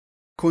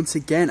back once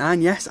again,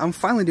 and yes, I'm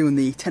finally doing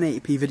the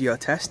 1080p video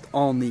test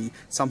on the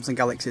Samsung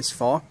Galaxy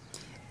S4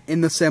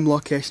 in the same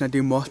location I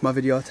do most of my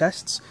video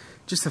tests.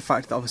 Just the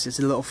fact that obviously it's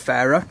a little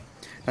fairer.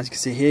 As you can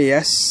see here,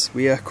 yes,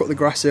 we cut the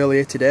grass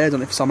earlier today. I don't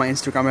know if you saw my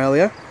Instagram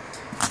earlier.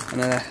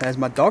 And there's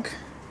my dog.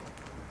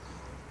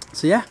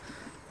 So yeah,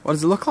 what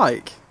does it look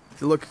like?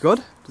 Does it look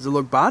good? Does it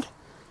look bad?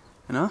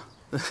 You know,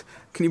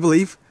 can you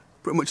believe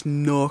pretty much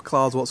no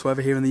clouds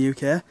whatsoever here in the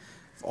UK?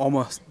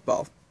 Almost,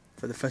 well,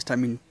 for the first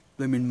time in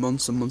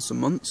months and months and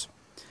months.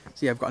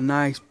 So yeah, I've got a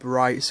nice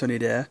bright sunny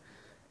day.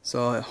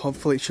 So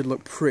hopefully it should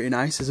look pretty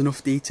nice. There's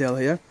enough detail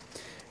here.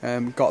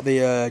 Got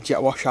the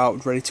jet wash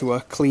out ready to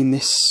clean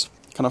this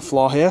kind of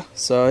floor here.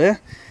 So yeah,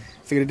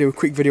 figured I'd do a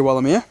quick video while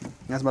I'm here.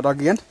 There's my dog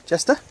again,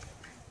 Chester.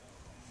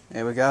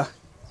 There we go.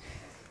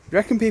 You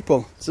reckon,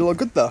 people? Does it look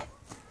good though?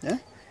 Yeah.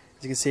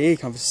 As you can see, you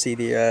can obviously see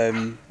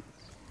the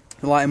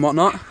light and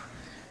whatnot.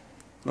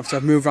 I'll have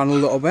to move around a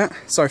little bit.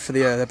 Sorry for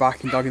the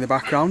barking dog in the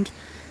background.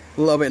 A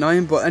little bit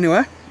annoying, but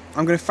anyway,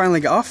 I'm going to finally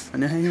get off.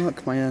 And hey,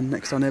 look, my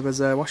next door neighbour's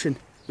washing.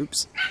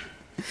 Oops.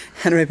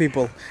 Anyway,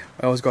 people,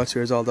 I always go to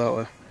her as well, don't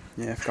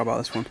we? Yeah, I forgot about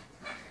this one.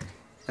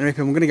 Anyway,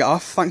 people, I'm going to get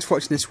off. Thanks for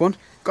watching this one.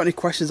 Got any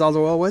questions, as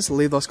always,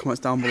 leave those comments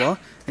down below.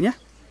 And yeah,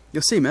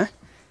 you'll see me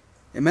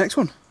in my next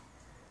one.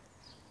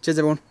 Cheers,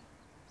 everyone.